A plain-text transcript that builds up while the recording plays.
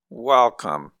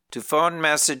Welcome to Phone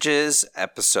Messages,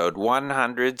 episode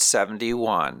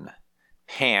 171,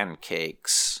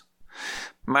 Pancakes.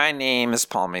 My name is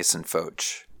Paul Mason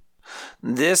Foch.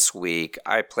 This week,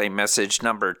 I play message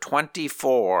number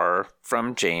 24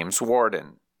 from James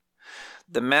Warden.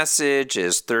 The message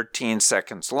is 13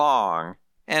 seconds long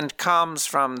and comes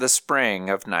from the spring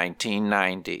of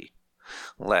 1990.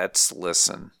 Let's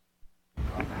listen.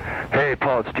 Hey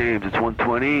Paul, it's James. It's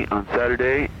 1:20 on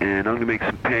Saturday, and I'm going to make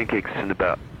some pancakes in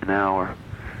about an hour,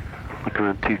 like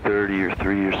around 2:30 or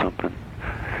 3 or something.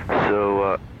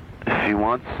 So, if you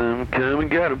want some, come and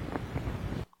get them.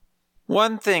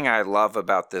 One thing I love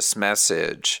about this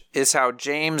message is how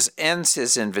James ends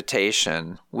his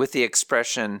invitation with the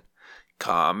expression,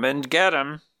 "Come and get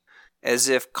 'em," as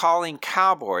if calling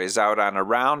cowboys out on a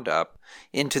roundup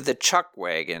into the chuck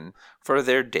wagon for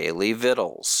their daily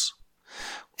victuals.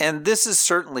 And this is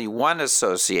certainly one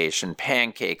association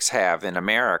pancakes have in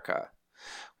America,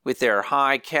 with their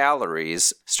high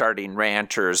calories starting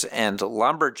ranchers and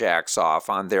lumberjacks off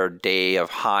on their day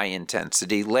of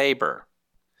high-intensity labor.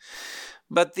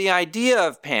 But the idea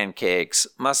of pancakes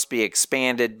must be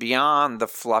expanded beyond the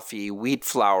fluffy wheat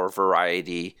flour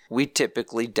variety we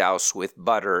typically douse with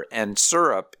butter and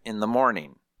syrup in the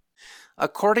morning.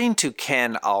 According to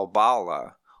Ken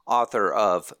Albala, author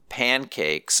of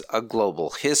Pancakes, A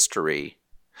Global History,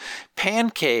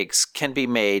 pancakes can be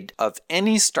made of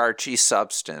any starchy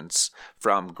substance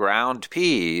from ground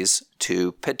peas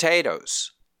to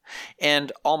potatoes.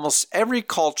 And almost every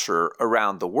culture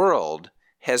around the world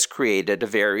has created a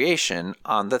variation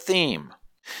on the theme.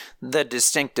 The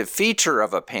distinctive feature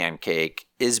of a pancake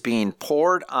is being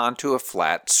poured onto a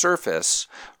flat surface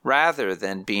rather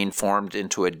than being formed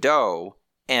into a dough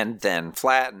and then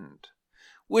flattened,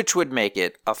 which would make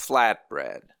it a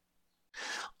flatbread.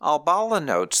 Albala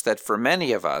notes that for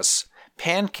many of us,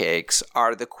 pancakes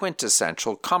are the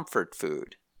quintessential comfort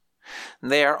food.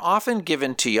 They are often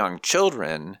given to young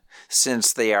children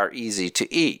since they are easy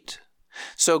to eat,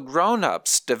 so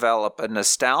grown-ups develop a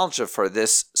nostalgia for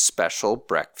this special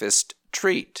breakfast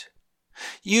treat,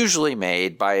 usually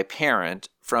made by a parent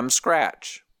from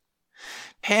scratch.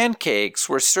 Pancakes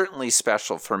were certainly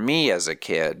special for me as a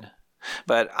kid,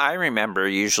 but I remember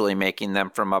usually making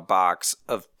them from a box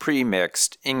of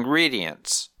pre-mixed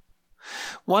ingredients.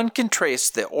 One can trace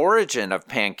the origin of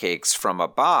pancakes from a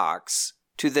box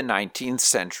to the 19th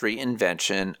century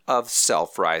invention of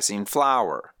self-rising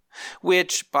flour,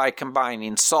 which, by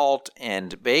combining salt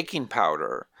and baking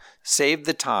powder, saved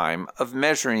the time of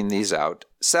measuring these out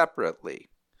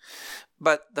separately.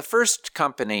 But the first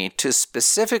company to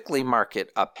specifically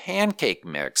market a pancake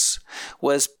mix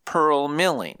was Pearl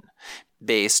Milling,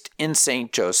 based in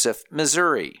St. Joseph,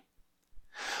 Missouri.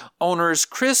 Owners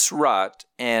Chris Rutt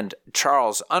and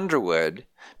Charles Underwood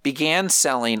began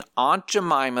selling Aunt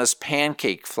Jemima's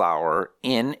pancake flour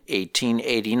in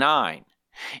 1889,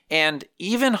 and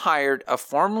even hired a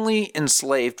formerly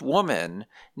enslaved woman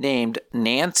named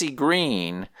Nancy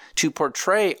Green to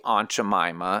portray Aunt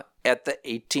Jemima at the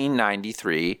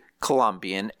 1893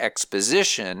 Columbian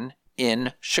Exposition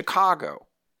in Chicago.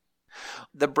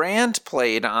 The brand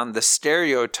played on the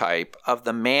stereotype of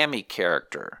the mammy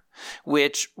character,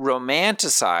 which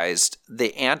romanticized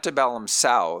the antebellum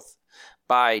South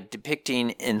by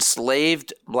depicting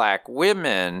enslaved black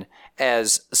women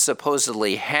as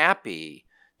supposedly happy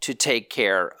to take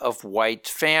care of white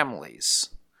families.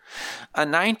 A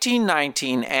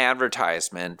 1919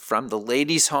 advertisement from the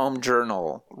Ladies' Home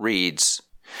Journal reads,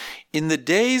 "In the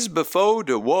days before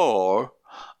the war,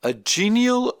 a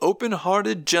genial,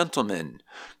 open-hearted gentleman,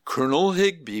 Colonel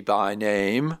Higby by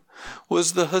name,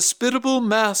 was the hospitable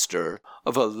master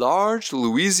of a large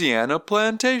Louisiana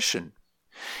plantation.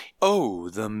 Oh,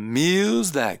 the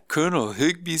meals that Colonel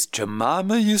Higby's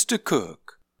Jemima used to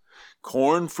cook!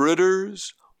 Corn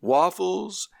fritters,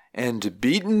 waffles, and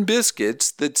beaten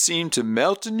biscuits that seemed to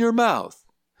melt in your mouth,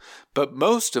 but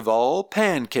most of all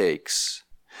pancakes.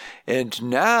 And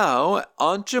now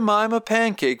Aunt Jemima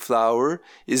pancake flour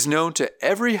is known to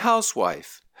every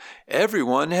housewife.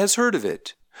 Everyone has heard of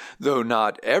it, though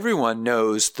not everyone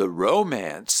knows the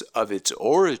romance of its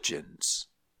origins."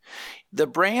 The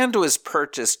brand was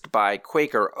purchased by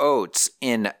Quaker Oats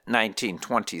in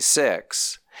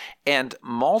 1926, and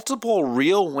multiple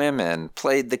real women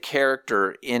played the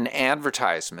character in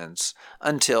advertisements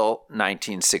until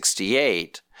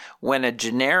 1968, when a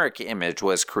generic image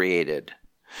was created,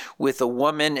 with a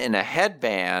woman in a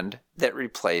headband that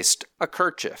replaced a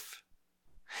kerchief.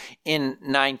 In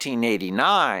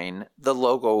 1989, the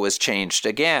logo was changed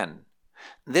again.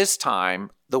 This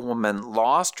time, the woman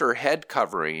lost her head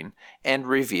covering and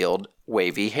revealed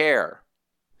wavy hair.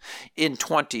 In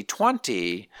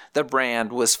 2020, the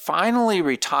brand was finally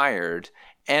retired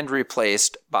and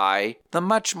replaced by the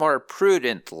much more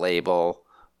prudent label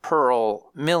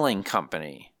Pearl Milling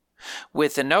Company,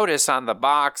 with a notice on the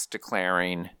box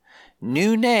declaring,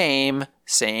 "New name,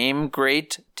 same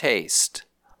great taste,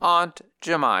 Aunt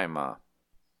Jemima."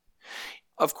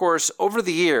 Of course, over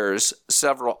the years,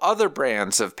 several other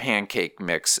brands of pancake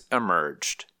mix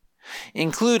emerged,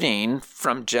 including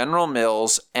from General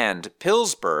Mills and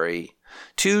Pillsbury,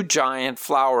 two giant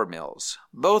flour mills,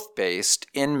 both based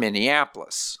in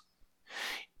Minneapolis.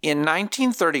 In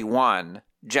 1931,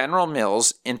 General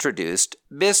Mills introduced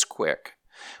Bisquick,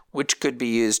 which could be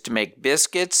used to make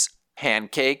biscuits,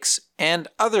 pancakes, and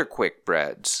other quick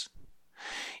breads.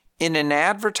 In an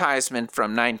advertisement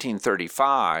from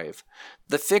 1935,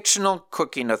 the fictional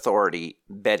cooking authority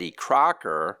Betty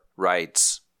Crocker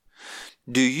writes,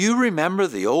 "Do you remember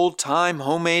the old-time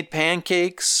homemade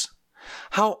pancakes?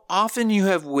 How often you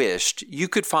have wished you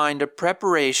could find a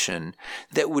preparation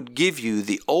that would give you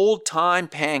the old-time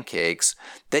pancakes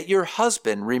that your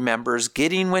husband remembers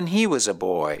getting when he was a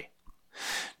boy.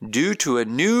 Due to a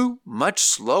new, much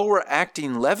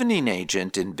slower-acting leavening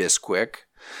agent in Bisquick,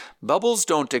 bubbles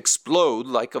don't explode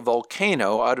like a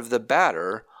volcano out of the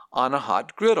batter on a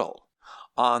hot griddle.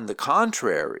 On the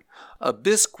contrary, a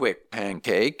Bisquick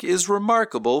pancake is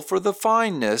remarkable for the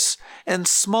fineness and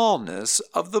smallness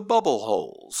of the bubble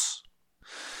holes."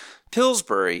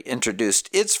 Pillsbury introduced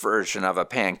its version of a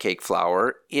pancake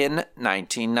flour in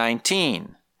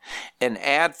 1919. An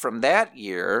ad from that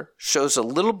year shows a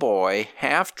little boy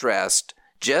half-dressed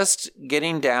just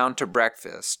getting down to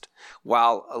breakfast,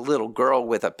 while a little girl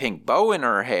with a pink bow in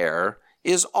her hair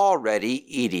is already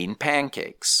eating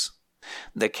pancakes.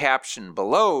 The caption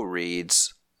below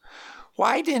reads,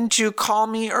 "Why didn't you call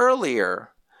me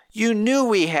earlier? You knew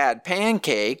we had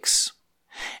pancakes."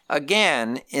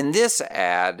 Again, in this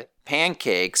ad,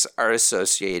 pancakes are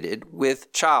associated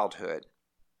with childhood.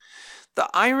 The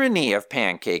irony of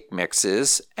pancake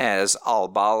mixes, as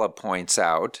Albala points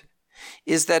out,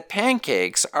 is that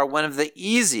pancakes are one of the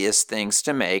easiest things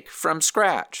to make from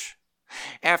scratch.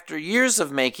 After years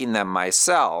of making them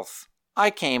myself,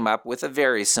 I came up with a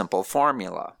very simple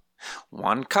formula.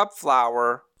 1 cup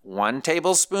flour, 1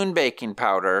 tablespoon baking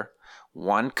powder,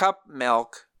 1 cup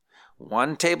milk,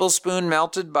 1 tablespoon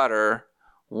melted butter,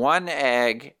 1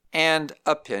 egg, and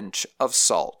a pinch of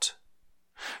salt.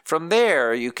 From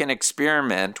there, you can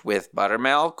experiment with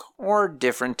buttermilk or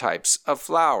different types of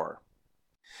flour.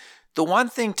 The one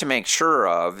thing to make sure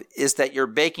of is that your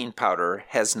baking powder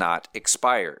has not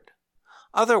expired.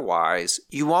 Otherwise,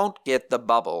 you won't get the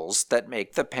bubbles that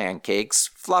make the pancakes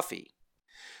fluffy.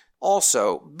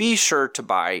 Also, be sure to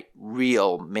buy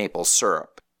real maple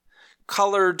syrup.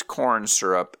 Colored corn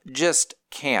syrup just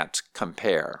can't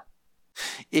compare.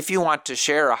 If you want to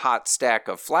share a hot stack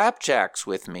of flapjacks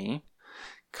with me,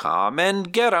 come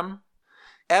and get 'em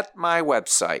at my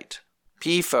website,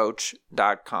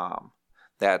 pfoch.com.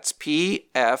 That's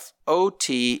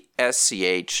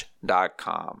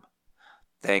pfootsch.com.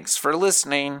 Thanks for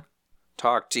listening.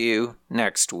 Talk to you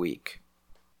next week.